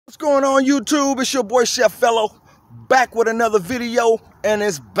What's going on YouTube? It's your boy Chef Fellow back with another video, and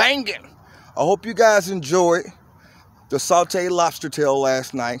it's banging. I hope you guys enjoyed the sauteed lobster tail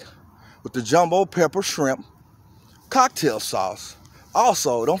last night with the jumbo pepper shrimp cocktail sauce.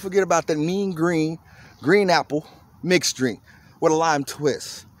 Also, don't forget about that mean green apple mixed drink with a lime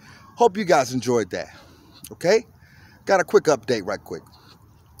twist. Hope you guys enjoyed that. Okay, got a quick update right quick.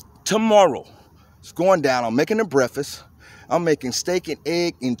 Tomorrow it's going down. I'm making a breakfast. I'm making steak and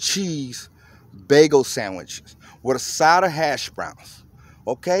egg and cheese bagel sandwiches with a side of hash browns.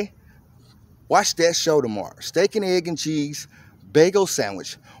 Okay? Watch that show tomorrow. Steak and egg and cheese bagel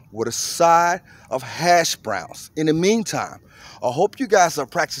sandwich with a side of hash browns. In the meantime, I hope you guys are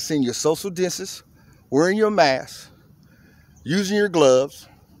practicing your social distance, wearing your mask, using your gloves,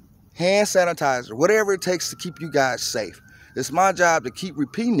 hand sanitizer, whatever it takes to keep you guys safe. It's my job to keep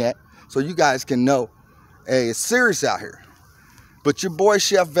repeating that so you guys can know, hey, it's serious out here. But your boy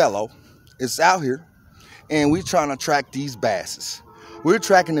Chef Velo is out here, and we're trying to track these basses. We're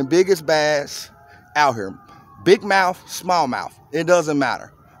tracking the biggest bass out here. Big mouth, small mouth, it doesn't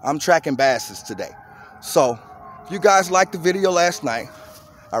matter. I'm tracking basses today. So, if you guys liked the video last night,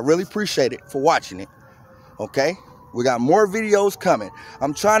 I really appreciate it for watching it. Okay? We got more videos coming.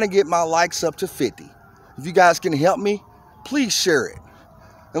 I'm trying to get my likes up to 50. If you guys can help me, please share it.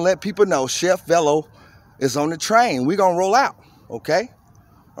 And let people know Chef Velo is on the train. We're going to roll out. Okay?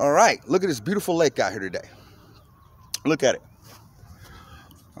 All right. Look at this beautiful lake out here today. Look at it.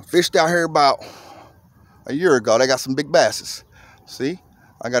 I fished out here about a year ago. They got some big basses. See?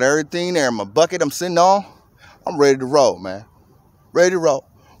 I got everything there in my bucket I'm sitting on. I'm ready to roll, man. Ready to roll.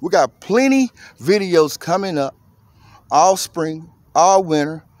 We got plenty videos coming up all spring, all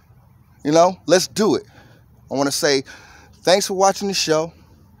winter. You know, let's do it. I want to say thanks for watching the show.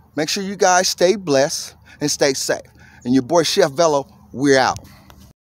 Make sure you guys stay blessed and stay safe. And your boy Chef Velo, we're out.